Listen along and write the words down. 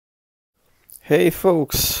Hey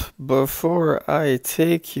folks, before I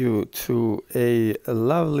take you to a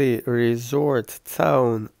lovely resort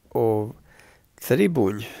town of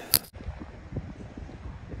Tribunj,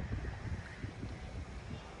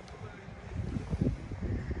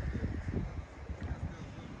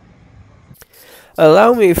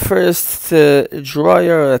 allow me first to draw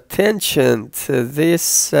your attention to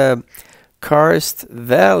this karst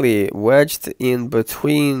valley wedged in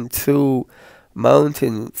between two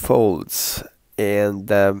mountain folds. And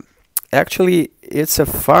actually, it's a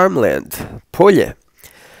farmland, polje,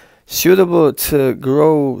 suitable to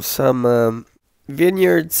grow some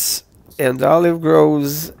vineyards and olive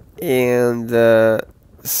groves and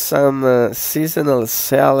some seasonal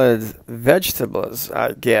salad vegetables,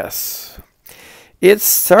 I guess. It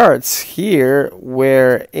starts here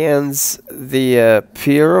where ends the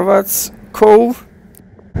Pirovats Cove.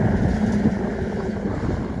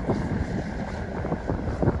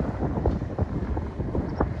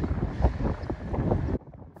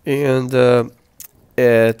 And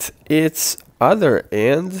at its other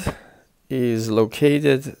end is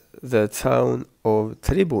located the town of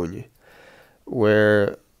Tribunj,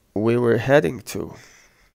 where we were heading to.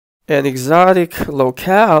 An exotic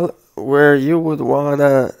locale where you would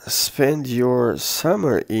wanna spend your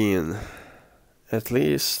summer in, at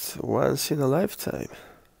least once in a lifetime.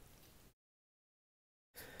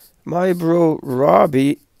 My bro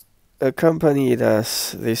Robbie accompanied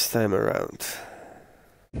us this time around.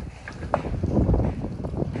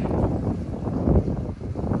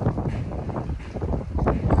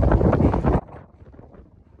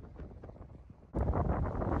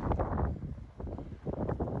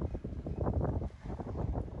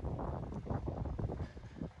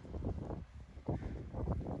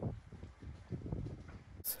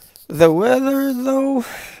 The weather, though,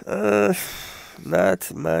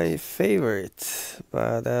 not my favorite,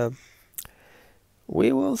 but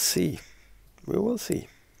we will see. We will see.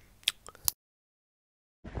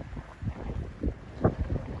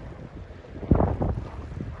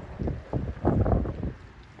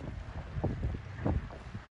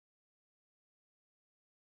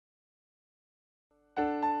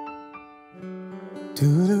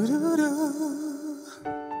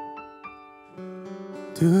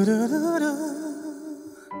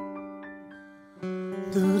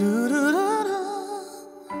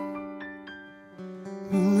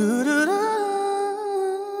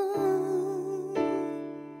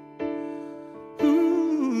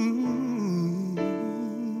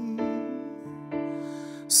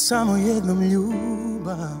 Samo jednom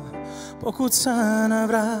ljubav pokuca na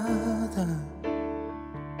vrata,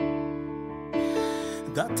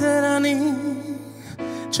 da te rani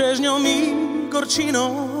čežnjom i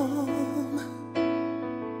gorčinom,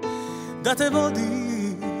 da te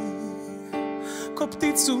vodi ko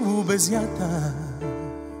pticu bez jata,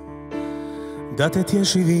 da te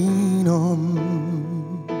tješi vinom.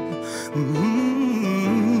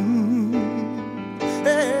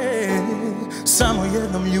 Samo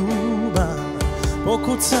jednom ljubav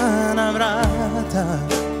pokuca na vrata,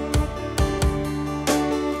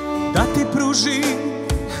 da ti pruži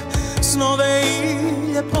snove i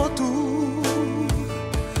ljepotu,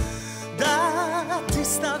 da ti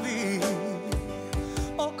stavi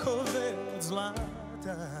okove od zlata.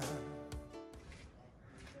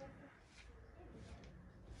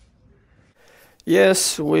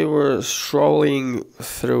 Yes, we were strolling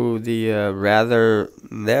through the rather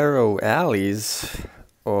narrow alleys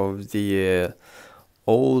of the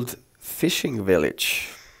old fishing village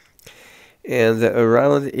and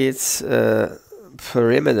around its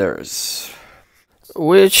perimeters,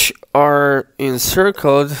 which are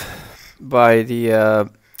encircled by the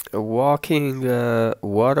walking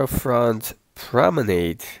waterfront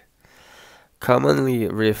promenade, commonly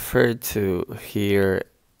referred to here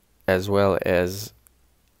as well as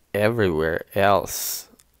everywhere else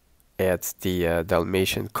at the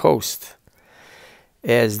Dalmatian coast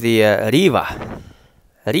as the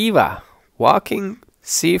Riva, walking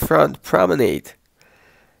seafront promenade.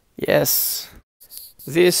 Yes,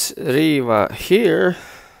 this Riva here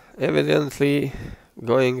evidently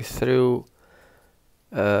going through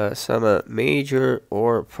some major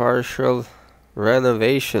or partial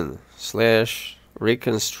renovation slash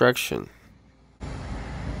reconstruction.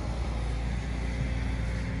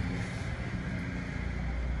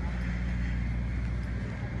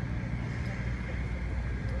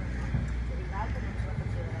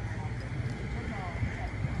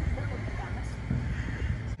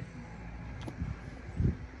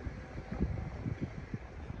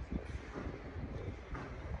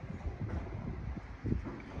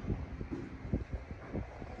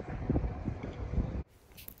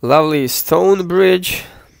 Lovely stone bridge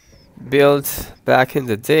built back in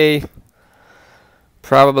the day,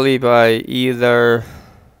 probably by either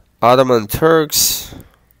Ottoman Turks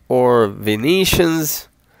or Venetians.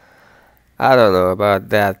 I don't know about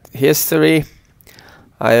that history.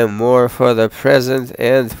 I am more for the present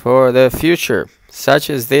and for the future, such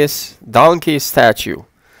as this donkey statue.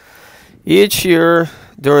 Each year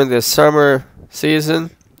during the summer season,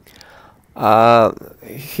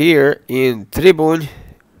 here in Tribunj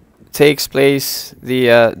takes place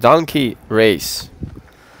the donkey race.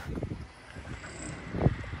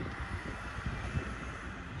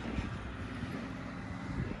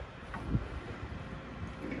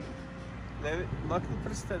 Makni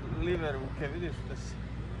prste live ruke, vidiš da si...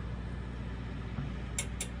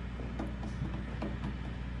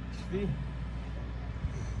 Šti?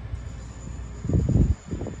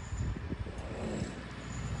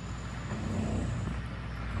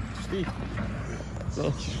 Šti?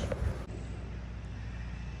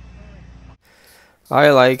 I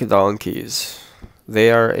like donkeys.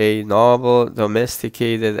 They are a noble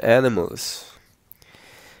domesticated animals.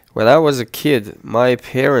 When I was a kid, my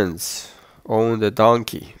parents owned a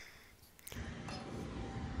donkey.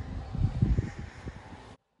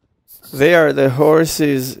 They are the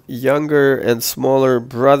horse's younger and smaller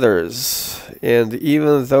brothers, and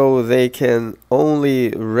even though they can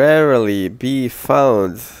only rarely be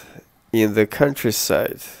found in the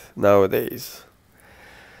countryside nowadays,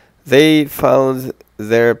 they found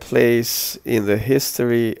their place in the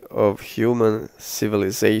history of human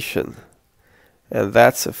civilization, and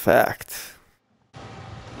that's a fact.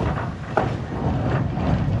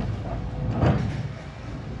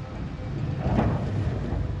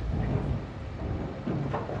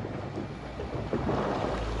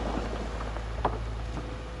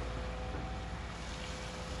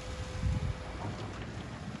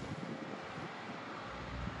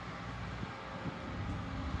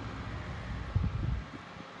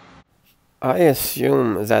 I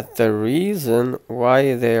assume that the reason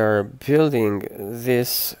why they are building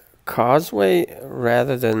this causeway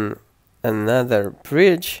rather than another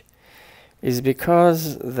bridge is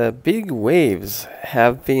because the big waves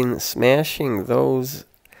have been smashing those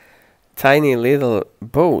tiny little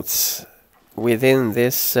boats within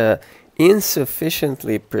this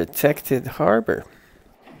insufficiently protected harbor.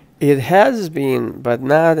 It has been, but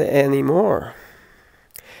not anymore.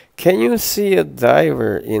 Can you see a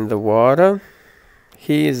diver in the water?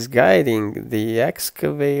 He is guiding the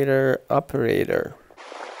excavator operator.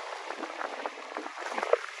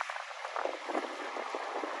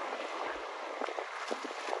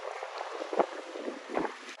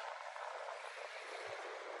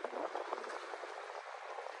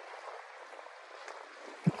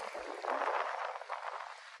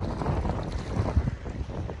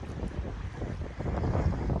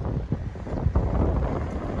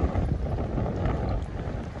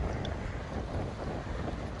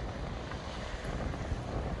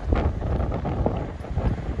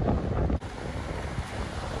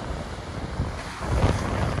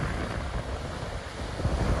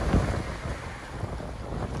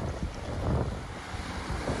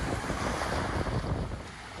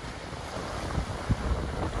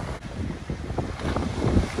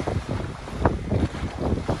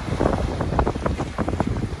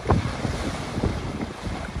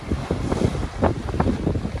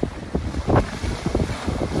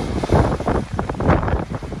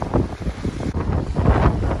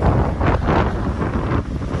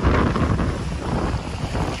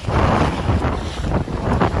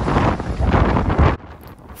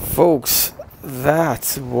 Folks,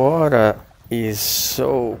 that water is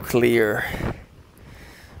so clear.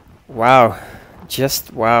 Wow,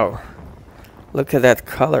 just wow. Look at that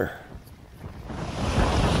color.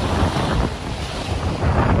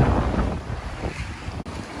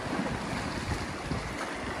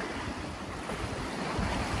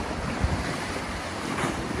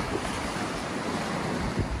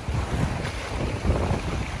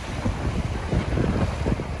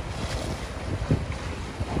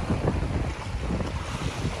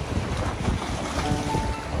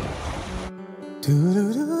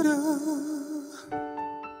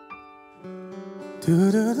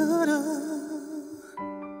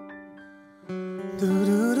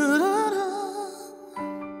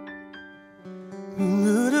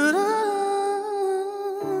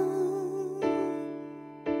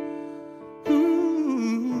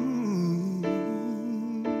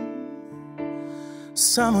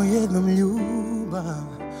 Samo jednom ljubav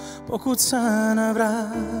pokuca na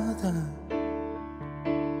vrata,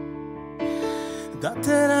 da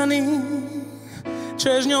te rani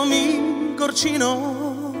čežnjom i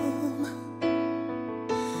gorčinom,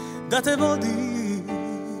 da te vodi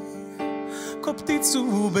ko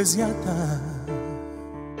pticu bez jata,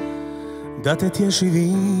 da te tješi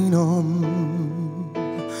vinom.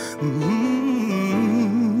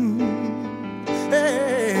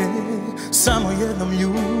 Samo jednom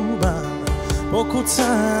ljubav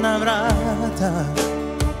pokuca na vrata,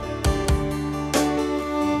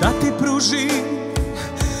 da ti pruži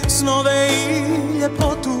snove i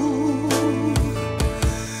ljepotu,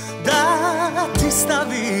 da ti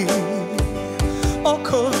stavi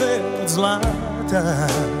okove od zlata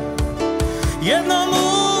jednom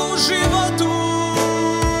u životu.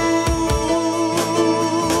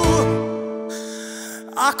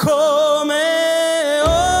 Ako me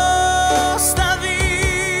ostaviš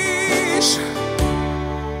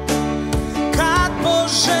kad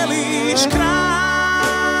poželiš kraj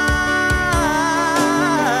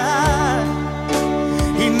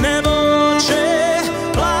i nebo će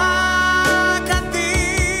plakati,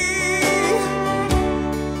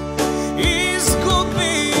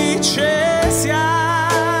 izgubit će sjaj.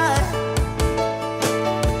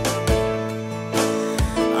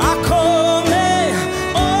 Ako me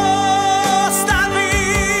ostaviš,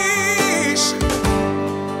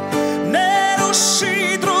 ne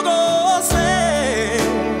ruši drugo sve,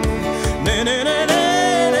 ne, ne, ne,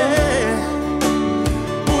 ne, ne.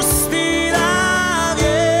 Pusti da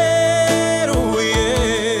vjerujem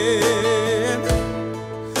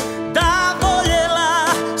da voljela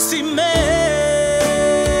si me.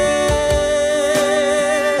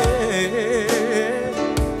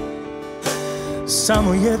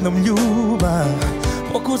 Samo jednom ljubav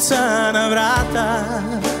pokuca na vrata,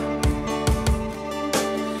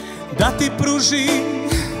 da ti pruži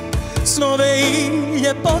snove i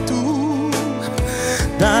ljepotu,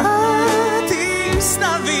 da ti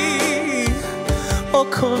stavi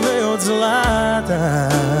okove od zlata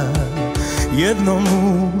jednom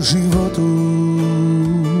u životu.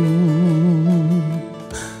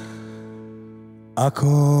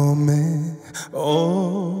 Ako me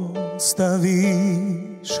ostaviš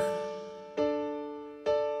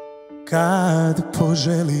kad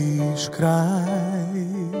poželiš kraj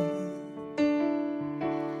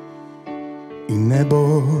i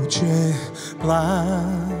nebo će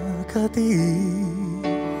plakati,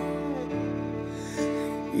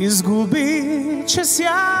 izgubit će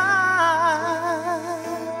sjaj.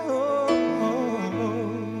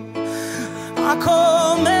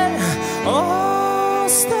 Ako me ostaviš,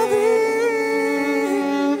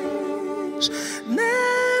 ne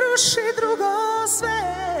ruši drugo sve,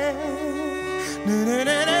 ne, ne,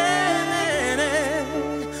 ne, ne, ne, ne.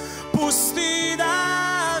 Pusti da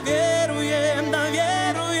vjerujem, da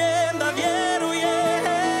vjerujem, da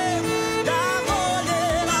vjerujem da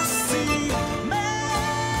voljela si me.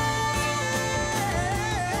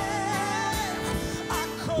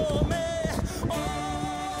 Ako me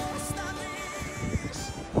ostaviš.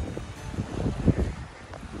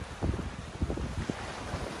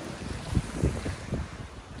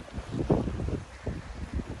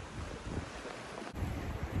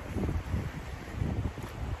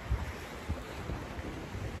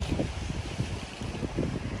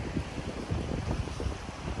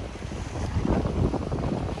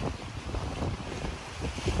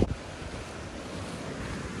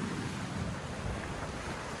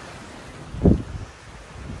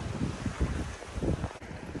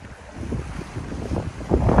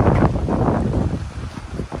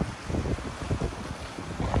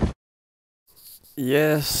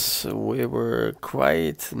 Yes, we were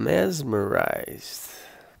quite mesmerized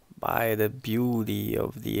by the beauty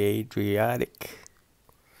of the Adriatic.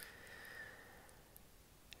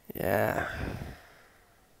 Yeah.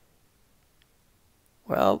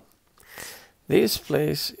 Well, this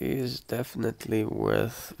place is definitely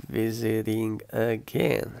worth visiting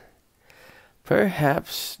again.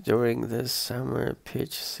 Perhaps during the summer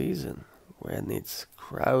pitch season, when it's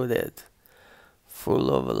crowded,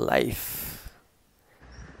 full of life.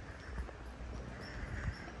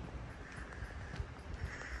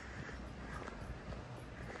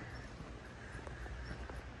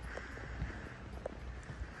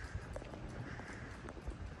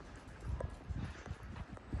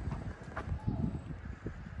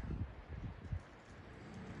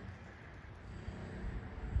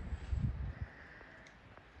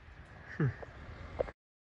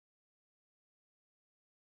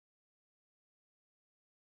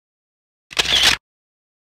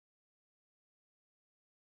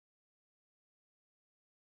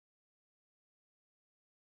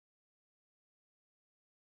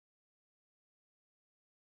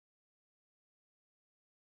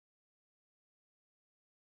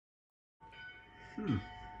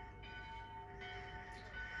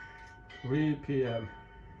 3 p.m.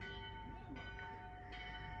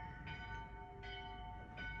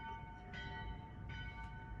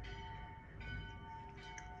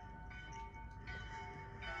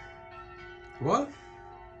 What?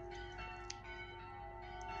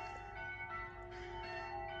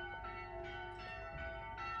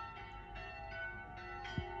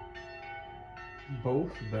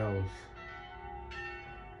 Both bells.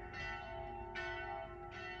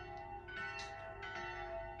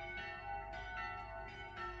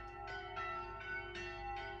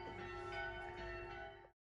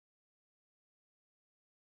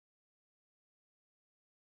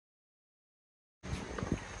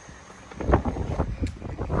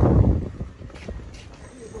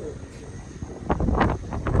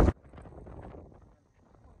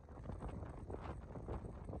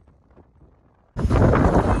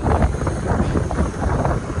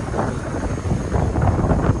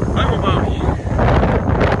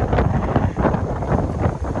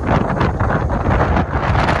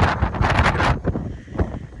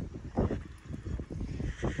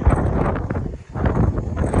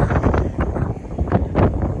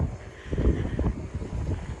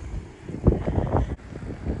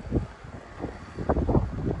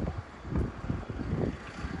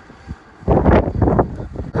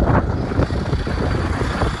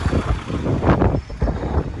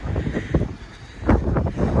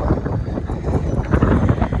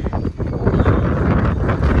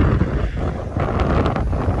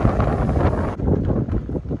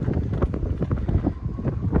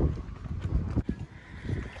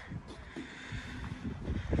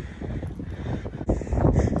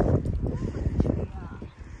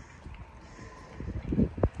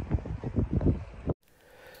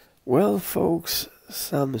 Well, folks,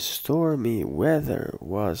 some stormy weather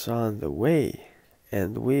was on the way,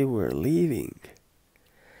 and we were leaving.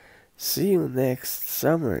 See you next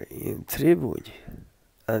summer in Tribunj.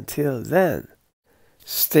 Until then,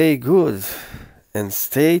 stay good and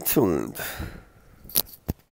stay tuned.